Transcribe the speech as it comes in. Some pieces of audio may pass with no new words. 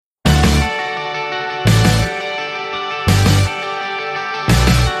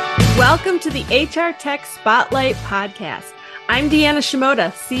Welcome to the HR Tech Spotlight Podcast. I'm Deanna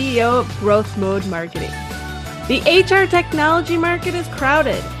Shimoda, CEO of Growth Mode Marketing. The HR technology market is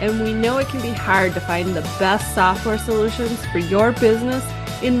crowded, and we know it can be hard to find the best software solutions for your business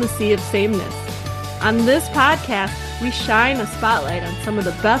in the sea of sameness. On this podcast, we shine a spotlight on some of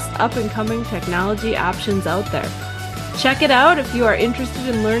the best up-and-coming technology options out there. Check it out if you are interested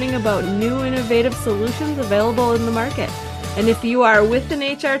in learning about new innovative solutions available in the market. And if you are with an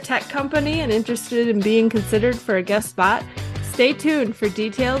HR tech company and interested in being considered for a guest spot, stay tuned for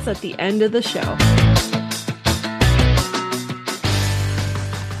details at the end of the show.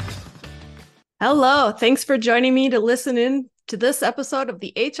 Hello, thanks for joining me to listen in to this episode of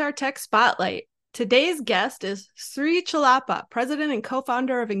the HR Tech Spotlight. Today's guest is Sri Chellappa, president and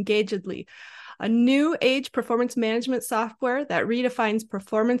co-founder of Engagedly, a new age performance management software that redefines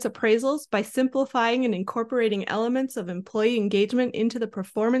performance appraisals by simplifying and incorporating elements of employee engagement into the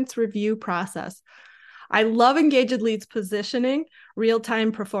performance review process. I love Engagedly's positioning,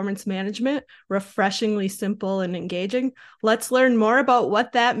 real-time performance management, refreshingly simple and engaging. Let's learn more about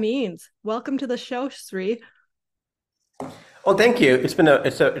what that means. Welcome to the show, Sri. Well, thank you. It's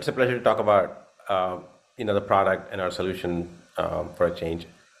a pleasure to talk about the product and our solution for a change.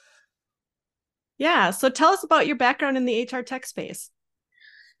 Yeah. So tell us about your background in the HR tech space.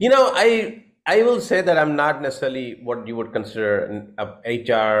 I will say that I'm not necessarily what you would consider an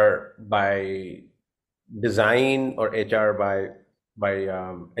HR by design or HR by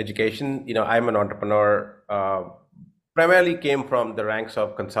education. I'm an entrepreneur. Primarily came from the ranks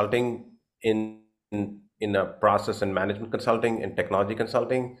of consulting in a process and management consulting and technology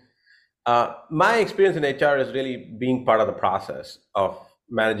consulting. My experience in HR is really being part of the process of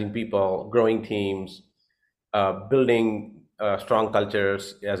managing people, growing teams, building strong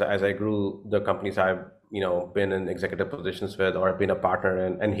cultures. As I grew the companies I've been in executive positions with, or I've been a partner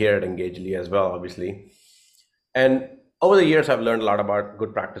and here at Engagedly as well, obviously. And over the years, I've learned a lot about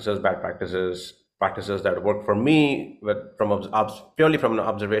good practices, bad practices, practices that work for me, but purely from an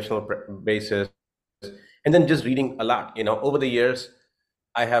observational basis, and then just reading a lot. Over the years,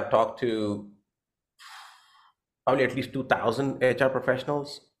 I have talked to probably at least 2,000 HR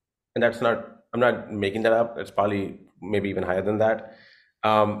professionals, and I'm not making that up. It's probably maybe even higher than that,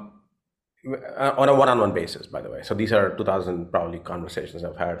 on a one-on-one basis, by the way. So these are 2,000 probably conversations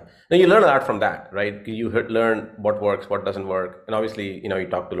I've had. Now you learn a lot from that, right? You learn what works, what doesn't work, and obviously, you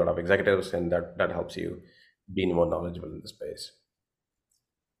talk to a lot of executives, and that helps you be more knowledgeable in the space.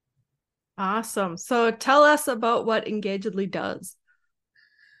 Awesome. So tell us about what Engagedly does.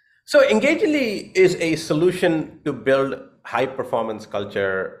 So Engagedly is a solution to build high performance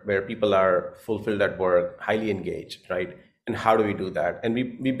culture where people are fulfilled at work, highly engaged, right? And how do we do that? And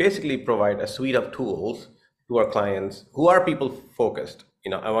we basically provide a suite of tools to our clients who are people focused.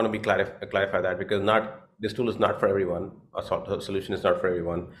 I want to clarify that, because this tool is not for everyone. A solution is not for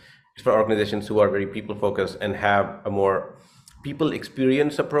everyone. It's for organizations who are very people focused and have a more people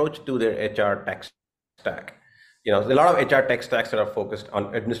experience approach to their HR tech stack. There's a lot of HR tech stacks that are focused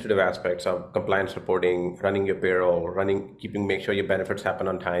on administrative aspects of compliance reporting, running your payroll, make sure your benefits happen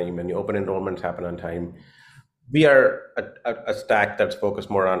on time and your open enrollments happen on time. We are a stack that's focused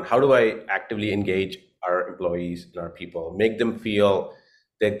more on how do I actively engage our employees and our people, make them feel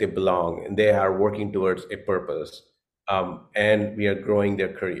that they belong and they are working towards a purpose, and we are growing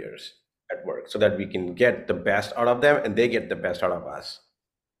their careers at work so that we can get the best out of them and they get the best out of us.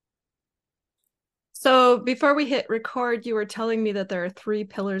 So before we hit record, you were telling me that there are 3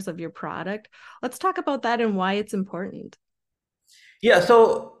 pillars of your product. Let's talk about that and why it's important. Yeah,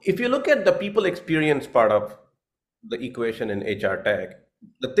 so if you look at the people experience part of the equation in HR tech,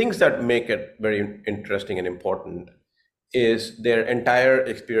 the things that make it very interesting and important is their entire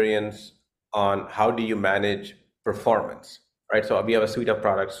experience on how do you manage performance, right? So we have a suite of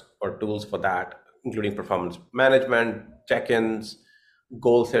products or tools for that, including performance management, check-ins,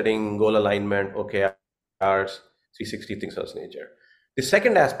 goal setting, goal alignment, OKRs, 360, things of this nature. The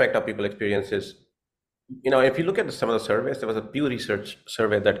second aspect of people experience is, if you look at some of the surveys, there was a Pew Research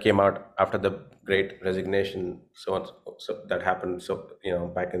survey that came out after the Great Resignation, so that happened,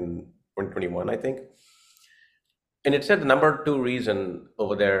 back in 2021, I think. And it said the number 2 reason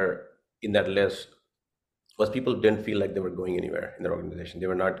over there in that list was people didn't feel like they were going anywhere in their organization. They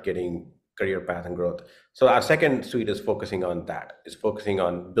were not getting career path and growth. So our second suite is focusing on that. It's focusing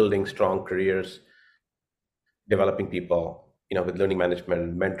on building strong careers, developing people, with learning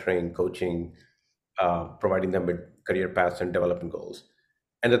management, mentoring, coaching, providing them with career paths and development goals.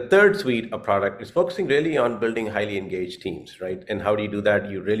 And the third suite of product is focusing really on building highly engaged teams, right? And how do you do that?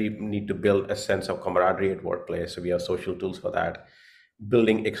 You really need to build a sense of camaraderie at workplace. So we have social tools for that.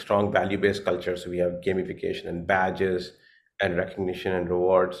 building a strong value-based culture. So we have gamification and badges and recognition and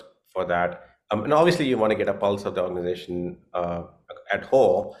rewards for that. And obviously, you want to get a pulse of the organization at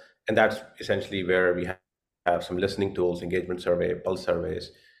whole, and that's essentially where we have some listening tools, engagement survey, pulse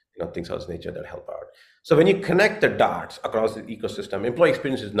surveys, things of this nature that help out. So when you connect the dots across the ecosystem, employee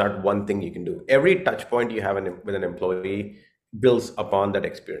experience is not one thing you can do. Every touch point you have with an employee builds upon that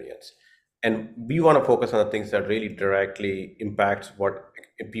experience. And we want to focus on the things that really directly impacts what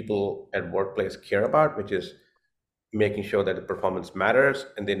people at workplace care about, which is making sure that the performance matters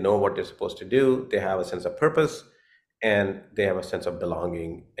and they know what they're supposed to do. They have a sense of purpose and they have a sense of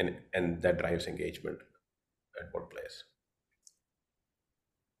belonging, and that drives engagement at workplace.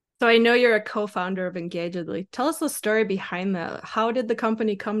 So I know you're a co-founder of Engagedly. Tell us the story behind that. How did the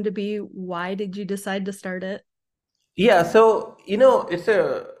company come to be? Why did you decide to start it? Yeah, so it's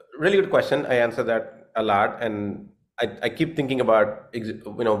a really good question. I answer that a lot, and I keep thinking about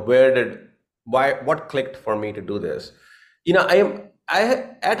what clicked for me to do this. I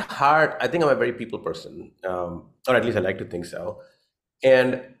at heart I think I'm a very people person, or at least I like to think so,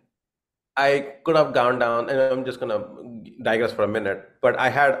 and I could have gone down, and I'm just gonna digress for a minute, but I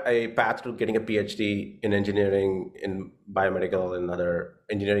had a path to getting a PhD in engineering, in biomedical, and other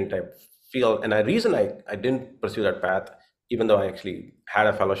engineering type field. And the reason I didn't pursue that path, even though I actually had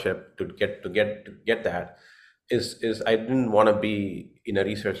a fellowship to get that, is I didn't want to be in a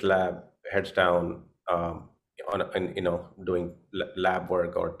research lab, heads down, doing lab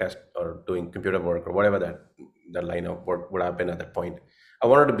work or test or doing computer work or whatever that line of work would have been at that point. I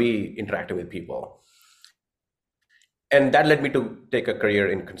wanted to be interacting with people. And that led me to take a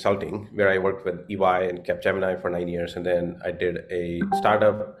career in consulting, where I worked with EY and Capgemini for 9 years. And then I did a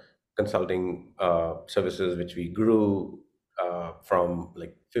startup consulting services, which we grew from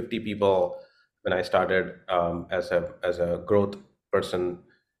like 50 people when I started as a growth person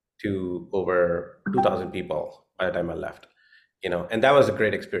to over 2,000 people by the time I left. And that was a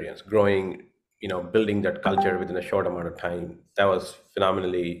great experience, growing, building that culture within a short amount of time. That was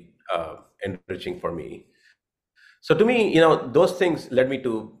phenomenally enriching for me. So to me, those things led me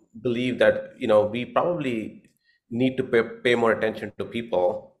to believe that, we probably need to pay more attention to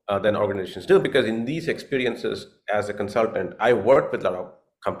people than organizations do, because in these experiences as a consultant, I work with a lot of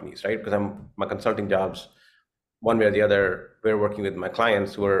companies, right? Because my consulting jobs, one way or the other, we're working with my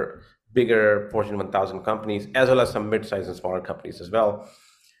clients who are bigger Fortune 1000 companies, as well as some mid-sized and smaller companies as well.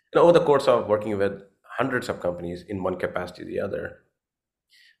 And over the course of working with hundreds of companies in one capacity or the other,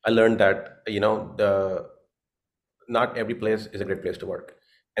 I learned that, not every place is a great place to work.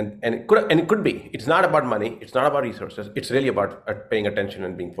 And it could be. It's not about money. It's not about resources. It's really about paying attention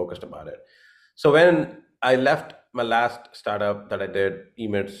and being focused about it. So when I left my last startup that I did,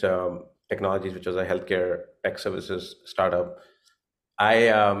 eMIDS Technologies, which was a healthcare tech services startup, I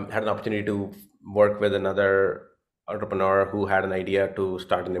had an opportunity to work with another entrepreneur who had an idea to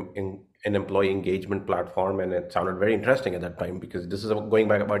start an employee engagement platform. And it sounded very interesting at that time, because this is going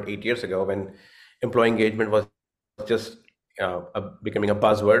back about 8 years ago, when employee engagement was just becoming a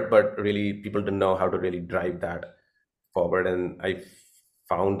buzzword, but really people didn't know how to really drive that forward. And I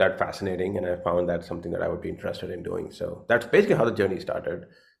found that fascinating, and I found that something that I would be interested in doing. So that's basically how the journey started,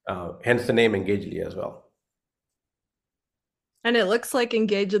 hence the name Engagedly as well. And it looks like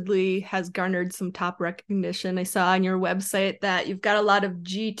Engagedly has garnered some top recognition. I saw on your website that you've got a lot of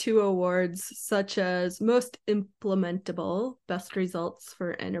G2 awards, such as Most Implementable, Best Results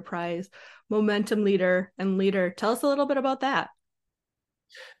for Enterprise, Momentum Leader, and Leader. Tell us a little bit about that.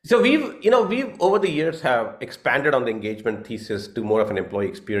 So we've over the years have expanded on the engagement thesis to more of an employee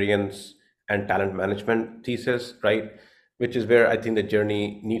experience and talent management thesis, right? Which is where I think the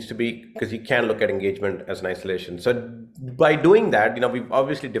journey needs to be, because you can't look at engagement as an isolation. So by doing that, we've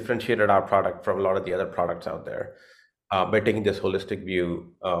obviously differentiated our product from a lot of the other products out there by taking this holistic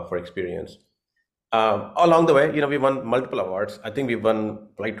view for experience. Along the way, we won multiple awards. I think we've won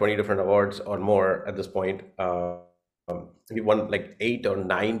like 20 different awards or more at this point. We won like 8 or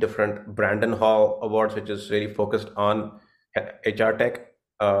 9 different Brandon Hall awards, which is really focused on HR tech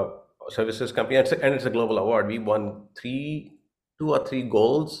services company, and it's a global award. We won 2 or 3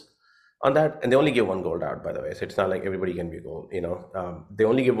 golds on that, and they only give 1 gold out, by the way. So it's not like everybody can be a gold. They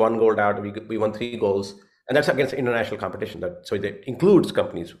only give 1 gold out. We won 3 golds, and that's against international competition. So that includes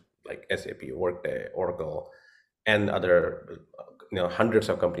companies like SAP, Workday, Oracle, and other hundreds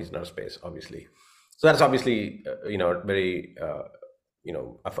of companies in our space, obviously. So that's obviously very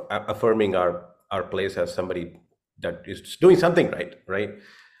affirming our place as somebody that is doing something right.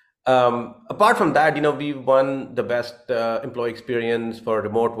 Apart from that, we won the best employee experience for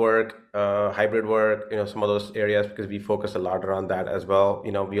remote work, hybrid work, some of those areas because we focus a lot around that as well.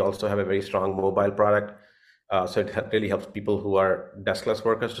 We also have a very strong mobile product. So it really helps people who are deskless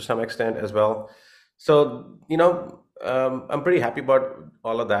workers to some extent as well. So, I'm pretty happy about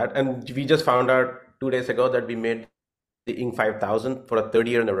all of that. And we just found out 2 days ago that we made the Inc. 5000 for a third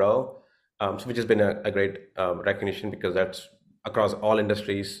year in a row, so which has been a great recognition because that's across all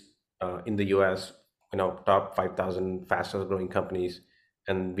industries in the US, top 5,000 fastest growing companies.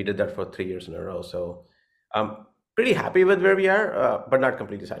 And we did that for 3 years in a row. So I'm pretty happy with where we are, but not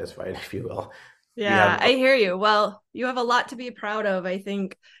completely satisfied, if you will. We Yeah, have I hear you. Well, you have a lot to be proud of. I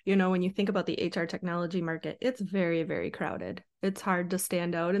think, when you think about the HR technology market, it's very, very crowded. It's hard to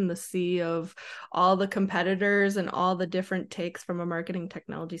stand out in the sea of all the competitors and all the different takes from a marketing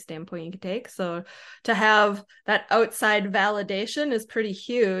technology standpoint you can take. So to have that outside validation is pretty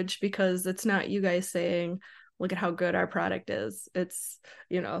huge because it's not you guys saying, look at how good our product is. It's,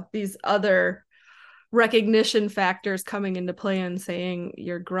 these other recognition factors coming into play and saying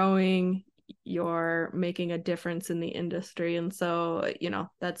you're growing, you're making a difference in the industry. And so,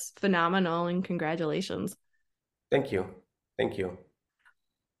 that's phenomenal and congratulations. Thank you. Thank you.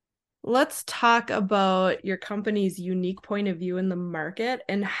 Let's talk about your company's unique point of view in the market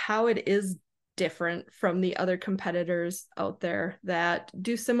and how it is different from the other competitors out there that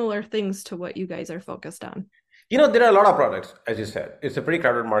do similar things to what you guys are focused on. There are a lot of products, as you said. It's a pretty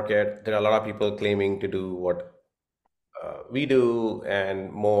crowded market. There are a lot of people claiming to do what we do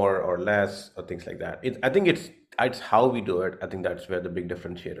and more or less or things like that. I think it's how we do it. I think that's where the big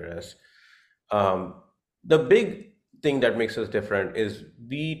differentiator is. Um, the big thing that makes us different is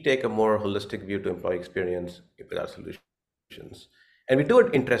we take a more holistic view to employee experience with our solutions. And we do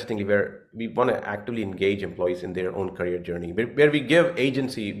it interestingly where we want to actively engage employees in their own career journey, where we give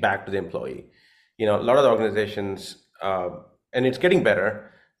agency back to the employee. A lot of the organizations, and it's getting better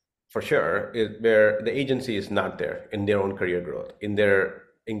for sure, is where the agency is not there in their own career growth, in their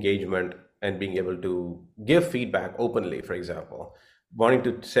engagement and being able to give feedback openly, for example, wanting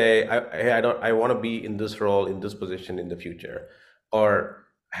to say, hey, I want to be in this role, in this position in the future, or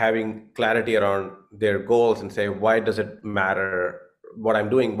having clarity around their goals and say, why does it matter what I'm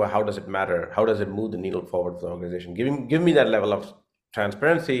doing? Well, how does it matter? How does it move the needle forward for the organization? Give me that level of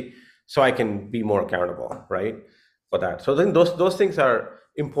transparency so I can be more accountable, right? For that. So I think those things are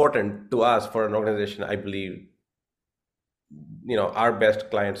important to us for an organization. I believe, our best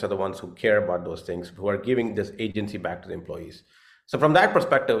clients are the ones who care about those things, who are giving this agency back to the employees. So from that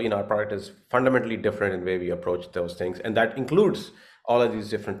perspective, our product is fundamentally different in the way we approach those things. And that includes all of these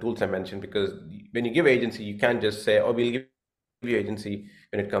different tools I mentioned, because when you give agency, you can't just say, oh, we'll give you agency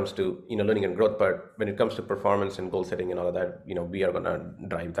when it comes to, learning and growth. But when it comes to performance and goal setting and all of that, we are going to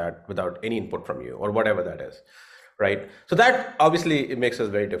drive that without any input from you or whatever that is. Right. So that obviously it makes us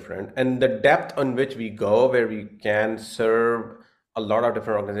very different. And the depth on which we go, where we can serve a lot of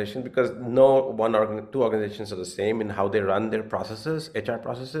different organizations, because no two organizations are the same in how they run their processes, HR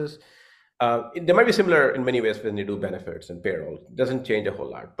processes. They might be similar in many ways when you do benefits and payroll. It doesn't change a whole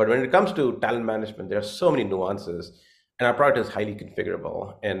lot. But when it comes to talent management, there are so many nuances, and our product is highly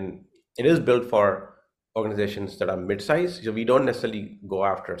configurable, and it is built for organizations that are mid-sized. So we don't necessarily go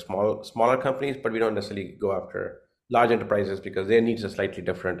after smaller companies, but we don't necessarily go after large enterprises because their needs are slightly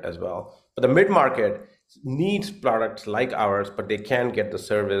different as well. But the mid-market needs products like ours, but they can get the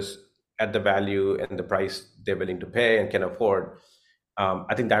service at the value and the price they're willing to pay and can afford.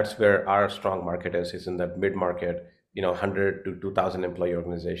 I think that's where our strong market is in that mid-market, 100 to 2,000 employee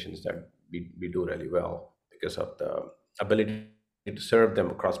organizations that we do really well because of the ability to serve them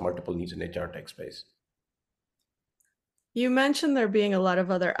across multiple needs in HR tech space. You mentioned there being a lot of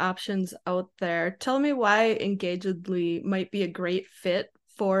other options out there. Tell me why Engagedly might be a great fit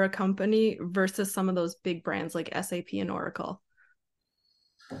for a company versus some of those big brands like SAP and Oracle.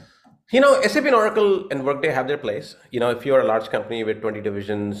 SAP and Oracle and Workday have their place. If you're a large company with 20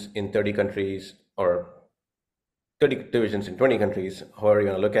 divisions in 30 countries or 30 divisions in 20 countries, however you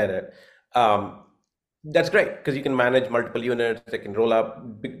want to look at it, that's great because you can manage multiple units, they can roll up,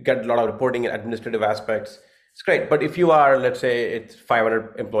 get a lot of reporting and administrative aspects. It's great. But if you are, let's say it's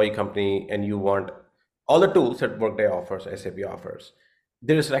 500 employee company and you want all the tools that Workday offers, SAP offers,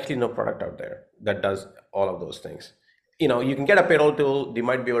 there is actually no product out there that does all of those things. You can get a payroll tool, you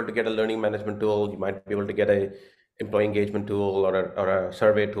might be able to get a learning management tool, you might be able to get a employee engagement tool or a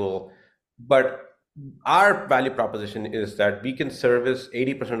survey tool. But our value proposition is that we can service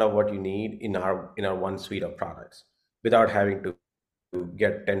 80% of what you need in our one suite of products without having to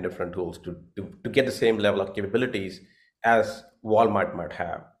get 10 different tools to get the same level of capabilities as Walmart might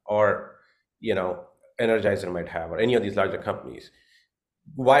have. or Energizer might have, or any of these larger companies.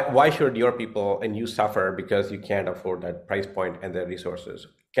 Why should your people and you suffer because you can't afford that price point and their resources?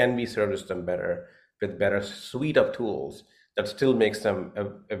 Can we service them better with better suite of tools that still makes them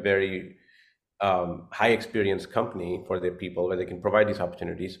a very high experience company for their people, where they can provide these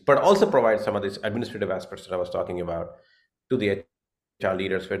opportunities, but also provide some of these administrative aspects that I was talking about to the HR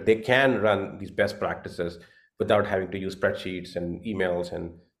leaders, where they can run these best practices without having to use spreadsheets and emails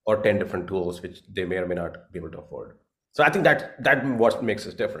and or 10 different tools which they may or may not be able to afford. So I think that what makes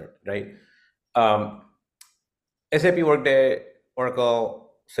us different, right? Um, SAP Workday,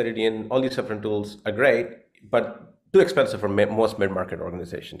 Oracle, Ceridian, all these different tools are great, but too expensive for most mid-market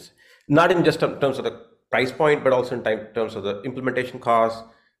organizations. Not in just in terms of the price point, but also in terms of the implementation costs,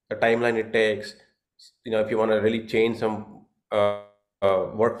 the timeline it takes. If you want to really change some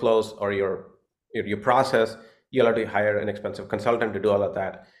workflows or your process, you'll have to hire an expensive consultant to do all of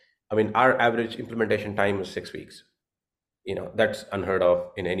that. I mean, our average implementation time is 6 weeks. That's unheard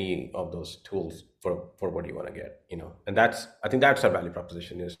of in any of those tools for what you want to get. And I think that's our value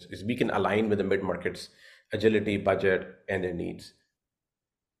proposition is we can align with the mid-market's agility, budget, and their needs.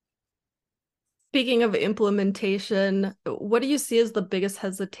 Speaking of implementation, what do you see as the biggest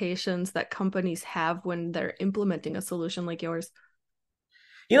hesitations that companies have when they're implementing a solution like yours?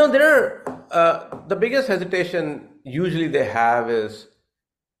 There are the biggest hesitation usually they have is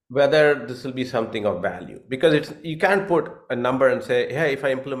whether this will be something of value, because you can't put a number and say, hey, if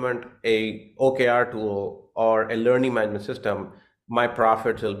I implement a OKR tool or a learning management system, my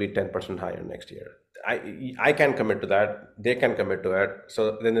profits will be 10% higher next year. I can commit to that. They can commit to it.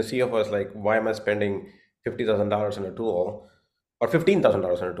 So then the CFO is like, why am I spending $50,000 on a tool or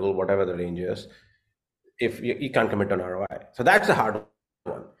 $15,000 on a tool, whatever the range is, if you can't commit on ROI? So that's a hard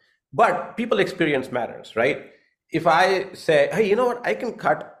one. But people experience matters, right? If I say, hey, you know what, I can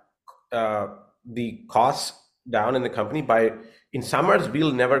cut the costs down in the company in summers,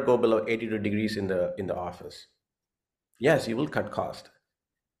 we'll never go below 82 degrees in the office. Yes, you will cut cost.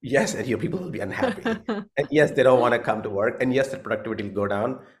 Yes, and your people will be unhappy. And yes, they don't want to come to work. And yes, the productivity will go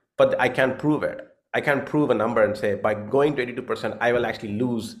down, but I can't prove it. I can't prove a number and say, by going to 82%, I will actually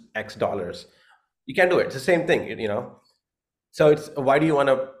lose X dollars. You can't do it. It's the same thing, So it's, why do you want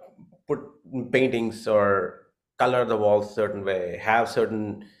to put paintings or color the walls a certain way, have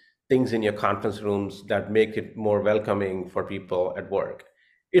certain things in your conference rooms that make it more welcoming for people at work?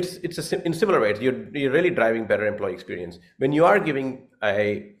 It's in similar ways, you're really driving better employee experience when you are giving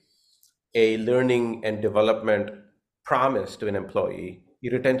a learning and development promise to an employee.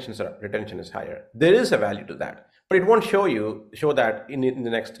 Your retention is higher. There is a value to that, but it won't show that in the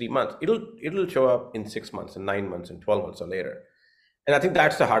next 3 months. It'll show up in 6 months and 9 months and 12 months or later. And I think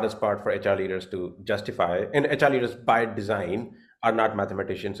that's the hardest part for HR leaders to justify. And HR leaders by design are not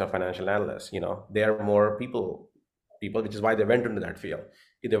mathematicians or financial analysts. They are more people, which is why they went into that field.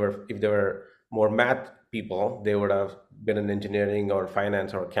 If they were more math people, they would have been in engineering or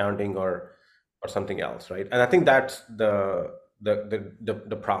finance or accounting or something else, right? And I think that's the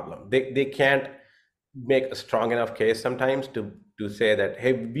problem. They can't make a strong enough case sometimes to say that,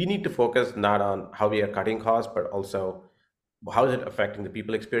 hey, we need to focus not on how we are cutting costs, but also how is it affecting the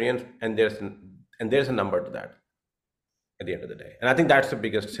people experience, and there's a number to that at the end of the day. And I think that's the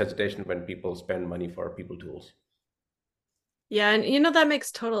biggest hesitation when people spend money for people tools. Yeah, and that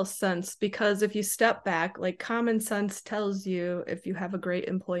makes total sense, because if you step back, like, common sense tells you if you have a great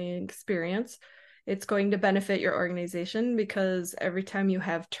employee experience, it's going to benefit your organization, because every time you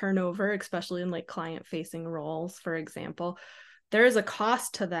have turnover, especially in like client-facing roles, for example, there is a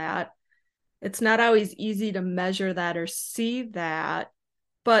cost to that. It's not always easy to measure that or see that.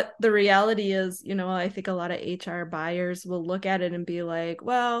 But the reality is, I think a lot of HR buyers will look at it and be like,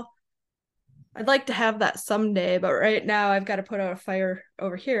 well, I'd like to have that someday, but right now I've got to put out a fire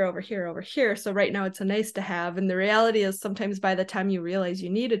over here, over here, over here. So right now it's a nice to have. And the reality is, sometimes by the time you realize you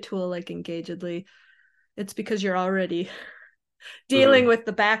need a tool like Engagedly, it's because you're already dealing with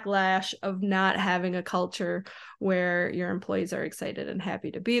the backlash of not having a culture where your employees are excited and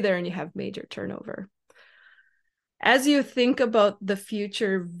happy to be there, and you have major turnover. As you think about the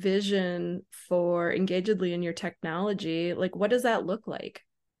future vision for Engagedly and your technology, like, what does that look like?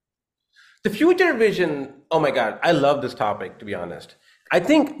 The future vision, oh my God, I love this topic, to be honest. I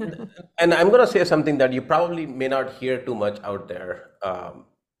think, and I'm going to say something that you probably may not hear too much out there. I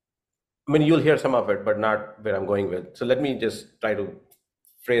mean, you'll hear some of it, but not where I'm going with. So let me just try to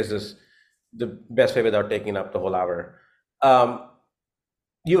phrase this the best way without taking up the whole hour.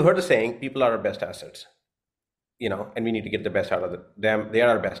 You've heard the saying, people are our best assets, and we need to get the best out of them. They are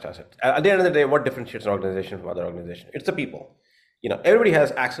our best assets. At the end of the day, what differentiates an organization from other organizations? It's the people. Everybody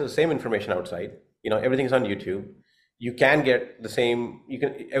has access to the same information outside. Everything's on YouTube. You can get the same,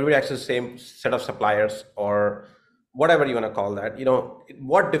 everybody access the same set of suppliers or whatever you want to call that.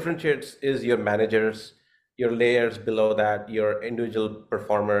 What differentiates is your managers, your layers below that, your individual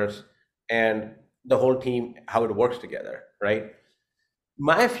performers, and the whole team, how it works together, right?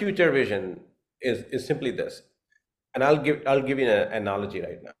 My future vision is simply this, and I'll give you an analogy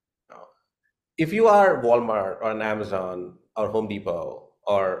right now. If you are Walmart or an Amazon or Home Depot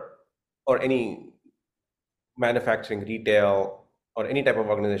or any manufacturing, retail, or any type of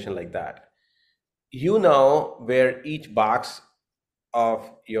organization like that, you know where each box of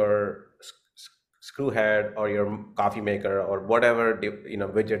your screw head or your coffee maker or whatever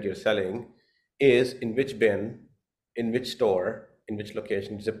widget you're selling is, in which bin, in which store, in which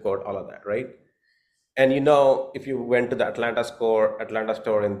location, zip code, all of that, right? And if you went to the Atlanta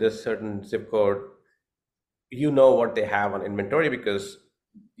store in this certain zip code, what they have on inventory, because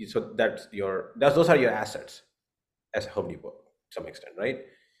those are your assets as a Home Depot to some extent, right?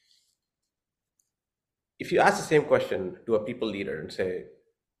 If you ask the same question to a people leader and say,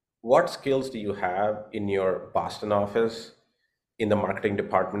 what skills do you have in your Boston office, in the marketing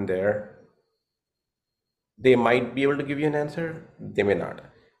department there? They might be able to give you an answer, they may not.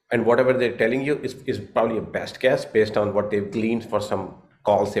 And whatever they're telling you is probably a best guess based on what they've gleaned for some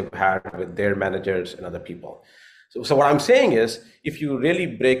calls they've had with their managers and other people. So what I'm saying is, if you really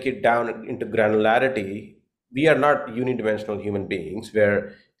break it down into granularity, we are not unidimensional human beings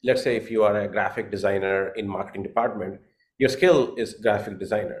where, let's say if you are a graphic designer in marketing department, your skill is graphic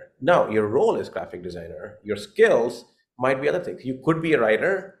designer. No, your role is graphic designer. Your skills might be other things. You could be a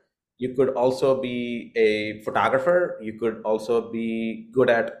writer. You could also be a photographer. You could also be good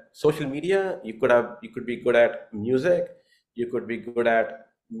at social media. You could be good at music. You could be good at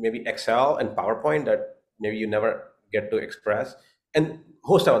maybe Excel and PowerPoint that maybe you never get to express, and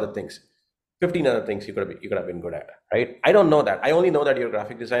host of other things. 15 other things you could have been good at, right? I don't know that. I only know that you're a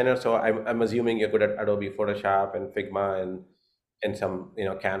graphic designer, so I'm assuming you're good at Adobe Photoshop and Figma and some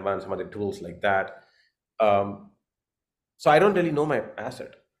Canva and some other tools like that. So I don't really know my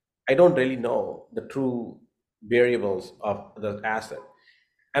asset. I don't really know the true variables of the asset.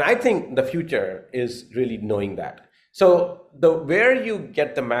 And I think the future is really knowing that. So where you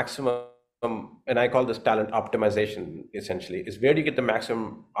get the maximum, and I call this talent optimization, essentially, is where you get the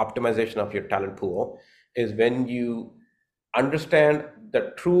maximum optimization of your talent pool is when you understand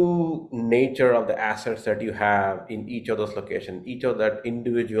the true nature of the assets that you have in each of those locations, each of that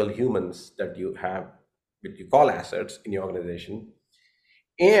individual humans that you have, which you call assets in your organization.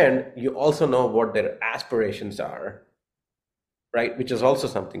 And you also know what their aspirations are, right? Which is also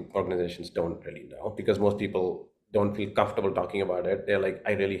something organizations don't really know, because most people don't feel comfortable talking about it. They're like,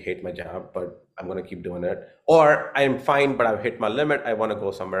 I really hate my job, but I'm going to keep doing it. Or I'm fine, but I've hit my limit. I want to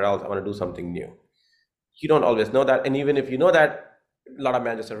go somewhere else. I want to do something new. You don't always know that. And even if you know that, a lot of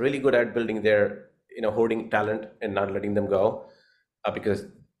managers are really good at building their, hoarding talent and not letting them go because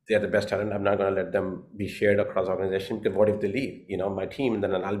they're the best talent. I'm not going to let them be shared across organization, because what if they leave, my team, and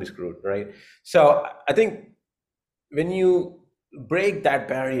then I'll be screwed, right? So I think when you break that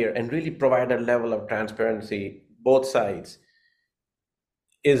barrier and really provide a level of transparency, both sides,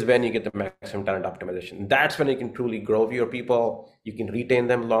 is when you get the maximum talent optimization. That's when you can truly grow your people. You can retain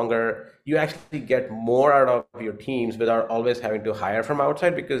them longer. You actually get more out of your teams without always having to hire from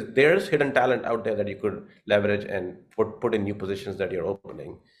outside, because there's hidden talent out there that you could leverage and put in new positions that you're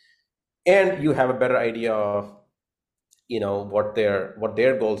opening. And you have a better idea of what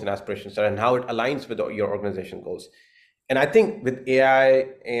their goals and aspirations are and how it aligns with your organization goals. And I think with AI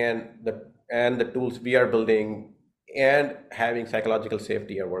and the tools we are building, and having psychological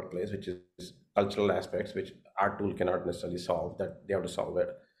safety at workplace, which is cultural aspects, which our tool cannot necessarily solve, that they have to solve it.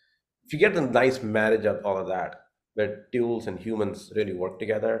 If you get a nice marriage of all of that, where tools and humans really work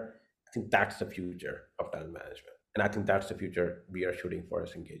together, I think that's the future of talent management. And I think that's the future we are shooting for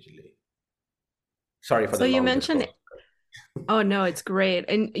as Engagedly. Sorry for the long mentioned discourse. Oh no, it's great.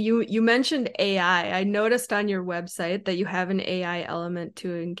 And you mentioned AI. I noticed on your website that you have an AI element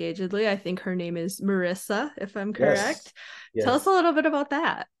to Engagedly. I think her name is Marissa, if I'm correct. Yes. Tell us a little bit about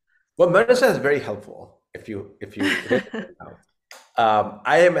that. Well, Marissa is very helpful if you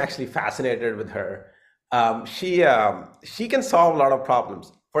I am actually fascinated with her. She can solve a lot of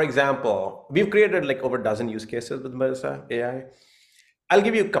problems. For example, we've created like over a dozen use cases with Marissa AI. I'll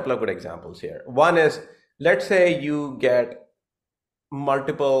give you a couple of good examples here. One is, let's say you get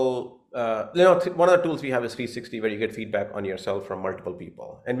multiple, one of the tools we have is 360, where you get feedback on yourself from multiple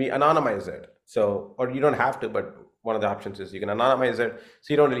people, and we anonymize it. So, or you don't have to, but one of the options is you can anonymize it,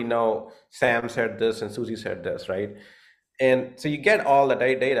 so you don't really know Sam said this and Susie said this, right? And so you get all the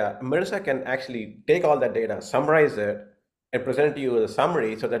data. Marissa can actually take all that data, summarize it, and present it to you as a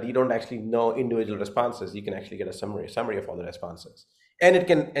summary so that you don't actually know individual responses. You can actually get a summary of all the responses. And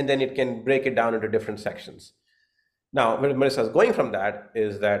then it can break it down into different sections. Now, where Marissa is going from that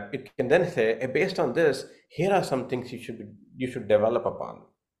is that it can then say, hey, based on this, here are some things you should develop upon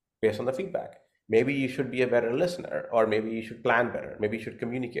based on the feedback. Maybe you should be a better listener, or maybe you should plan better, maybe you should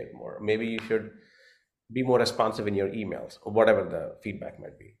communicate more, maybe you should be more responsive in your emails, or whatever the feedback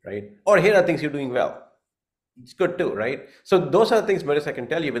might be, right? Or here are things you're doing well. It's good too, right? So those are things Marissa can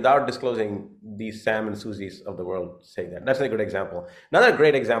tell you without disclosing these Sam and Susies of the world saying that. That's a good example. Another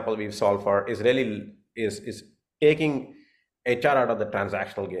great example we've solved for is really is taking HR out of the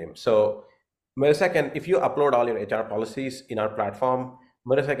transactional game. So Marissa can, if you upload all your HR policies in our platform,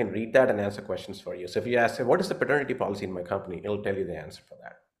 Marissa can read that and answer questions for you. So if you ask, what is the paternity policy in my company? It'll tell you the answer for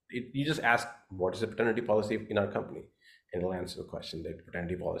that. You just ask, what is the paternity policy in our company? And it'll answer the question. The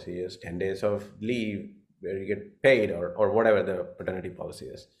paternity policy is 10 days of leave where you get paid, or whatever the paternity policy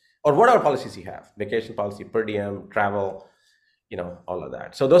is, or whatever policies you have, vacation policy, per diem, travel, all of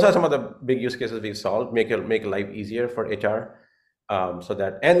that. So those are some of the big use cases we've solved, make life easier for HR. So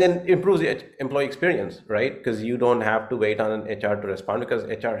that, and then improves the employee experience, right? Because you don't have to wait on an HR to respond, because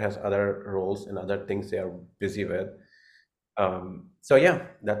HR has other roles and other things they are busy with. So yeah,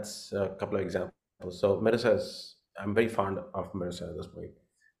 that's a couple of examples. So I'm very fond of Marissa at this point.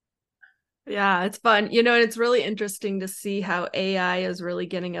 Yeah, it's fun. And it's really interesting to see how AI is really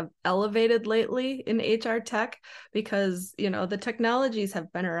getting elevated lately in HR tech, because, the technologies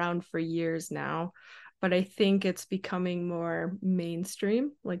have been around for years now, but I think it's becoming more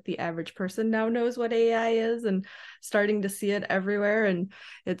mainstream. Like the average person now knows what AI is and starting to see it everywhere. And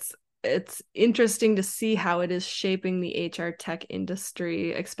it's interesting to see how it is shaping the HR tech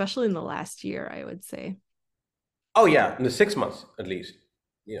industry, especially in the last year, I would say. Oh yeah, in the 6 months at least.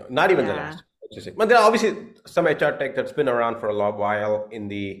 Not even the Yeah. last. But there are obviously some HR tech that's been around for a long while in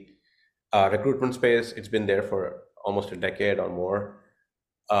the recruitment space. It's been there for almost a decade or more.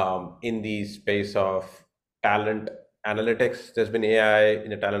 In the space of talent analytics, there's been AI in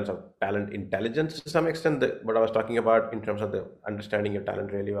the talent intelligence to some extent. What I was talking about in terms of the understanding your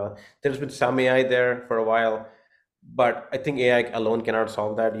talent really well. There's been some AI there for a while, but I think AI alone cannot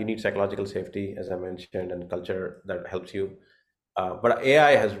solve that. You need psychological safety, as I mentioned, and culture that helps you. But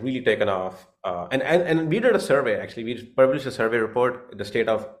AI has really taken off. And we did a survey, actually. We published a survey report, the state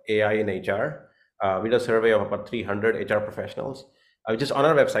of AI in HR. We did a survey of about 300 HR professionals, which is on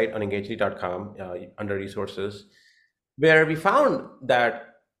our website on engagely.com under resources, where we found that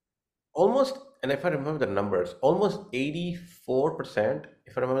almost, and if I remember the numbers, almost 84%,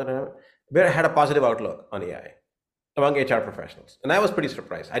 if I remember the number, had a positive outlook on AI among HR professionals. And I was pretty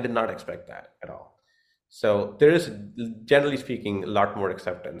surprised. I did not expect that at all. So there is, generally speaking, a lot more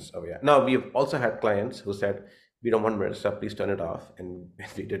acceptance of AI. Now, we've also had clients who said, we don't want Marissa, please turn it off. And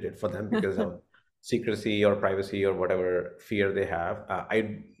we did it for them because of secrecy or privacy or whatever fear they have.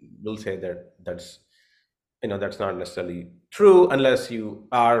 I will say that that's not necessarily true unless you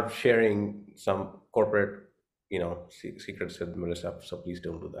are sharing some corporate, secrets with Marissa. So please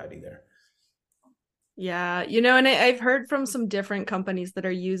don't do that either. Yeah, and I've heard from some different companies that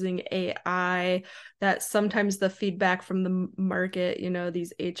are using AI that sometimes the feedback from the market,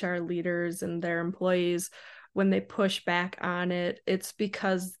 these HR leaders and their employees, when they push back on it, it's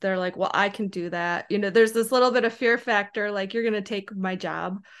because they're like, well, I can do that. There's this little bit of fear factor, like you're going to take my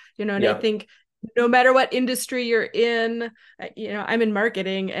job, and I think no matter what industry you're in, I'm in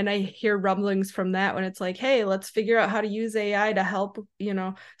marketing and I hear rumblings from that when it's like, hey, let's figure out how to use AI to help,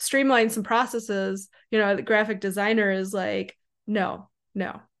 streamline some processes. The graphic designer is like, no,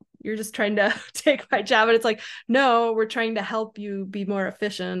 you're just trying to take my job. And it's like, no, we're trying to help you be more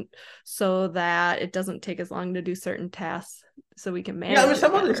efficient so that it doesn't take as long to do certain tasks so we can manage. Yeah, I mean,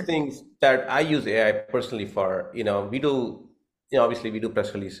 some of these things that I use AI personally for, we do, obviously we do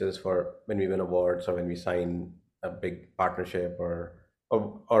press releases for when we win awards or when we sign a big partnership or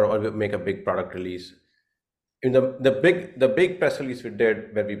we make a big product release. In the big press release we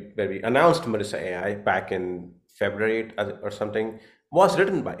did where we announced Marissa AI back in February or something was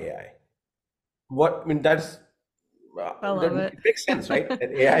written by AI. That's I love it. It makes sense, right?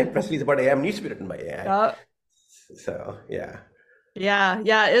 An AI press release about AI needs to be written by AI. So yeah.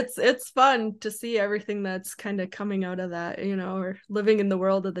 Yeah, it's fun to see everything that's kind of coming out of that, we're living in the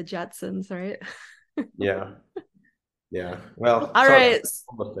world of the Jetsons, right? Yeah. Well, all right.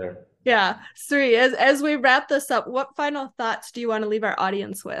 Almost there. Yeah, Sri, as we wrap this up, what final thoughts do you want to leave our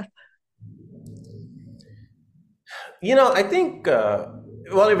audience with? I think,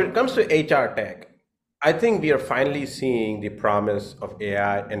 well, if it comes to HR tech, I think we are finally seeing the promise of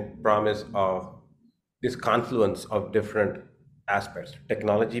AI and promise of this confluence of different aspects.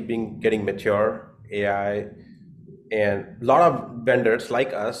 Technology getting mature, AI, and a lot of vendors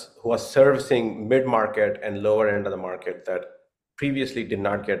like us who are servicing mid-market and lower end of the market that previously did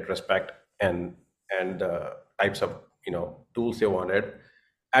not get respect and types of tools they wanted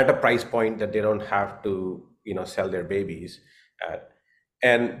at a price point that they don't have to sell their babies at.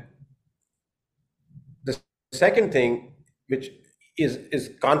 And the second thing, which is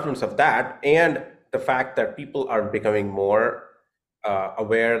confluence of that, and the fact that people are becoming more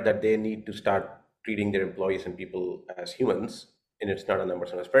aware that they need to start treating their employees and people as humans, and it's not a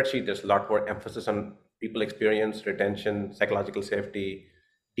numbers on a spreadsheet. There's a lot more emphasis on people experience, retention, psychological safety,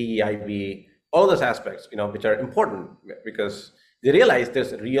 DEIB, all those aspects, which are important because they realize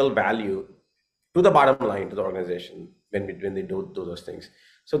there's real value to the bottom line to the organization when they do those things.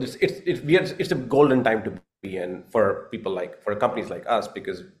 So it's a golden time to be in for companies like us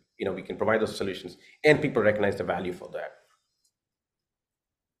because we can provide those solutions and people recognize the value for that.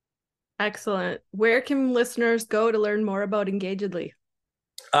 Excellent. Where can listeners go to learn more about Engagedly?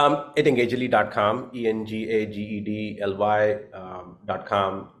 At engagedly.com,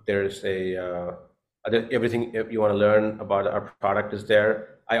 engagedly.com. There's everything if you want to learn about our product is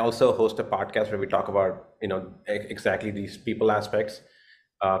there. I also host a podcast where we talk about exactly these people aspects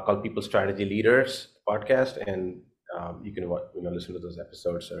called People Strategy Leaders podcast, and you can listen to those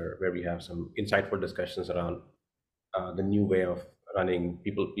episodes where we have some insightful discussions around the new way of running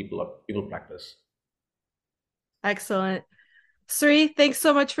people practice. Excellent. Sri, thanks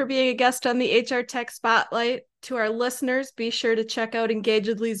so much for being a guest on the HR Tech Spotlight. To our listeners, be sure to check out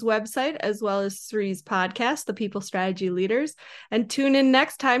Engagedly's website as well as Sri's podcast, The People Strategy Leaders, and tune in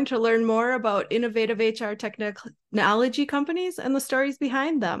next time to learn more about innovative HR technology companies and the stories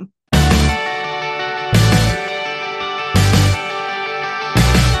behind them.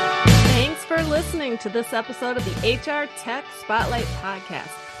 Thanks for listening to this episode of the HR Tech Spotlight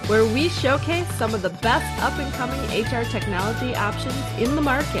podcast, where we showcase some of the best up-and-coming HR technology options in the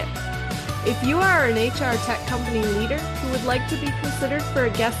market. If you are an HR tech company leader who would like to be considered for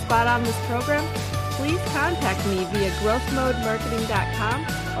a guest spot on this program, please contact me via growthmodemarketing.com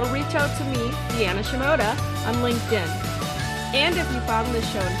or reach out to me, Deanna Shimoda, on LinkedIn. And if you found this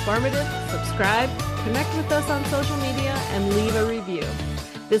show informative, subscribe, connect with us on social media, and leave a review.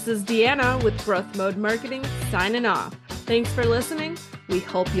 This is Deanna with Growth Mode Marketing signing off. Thanks for listening. We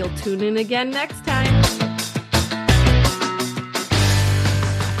hope you'll tune in again next time.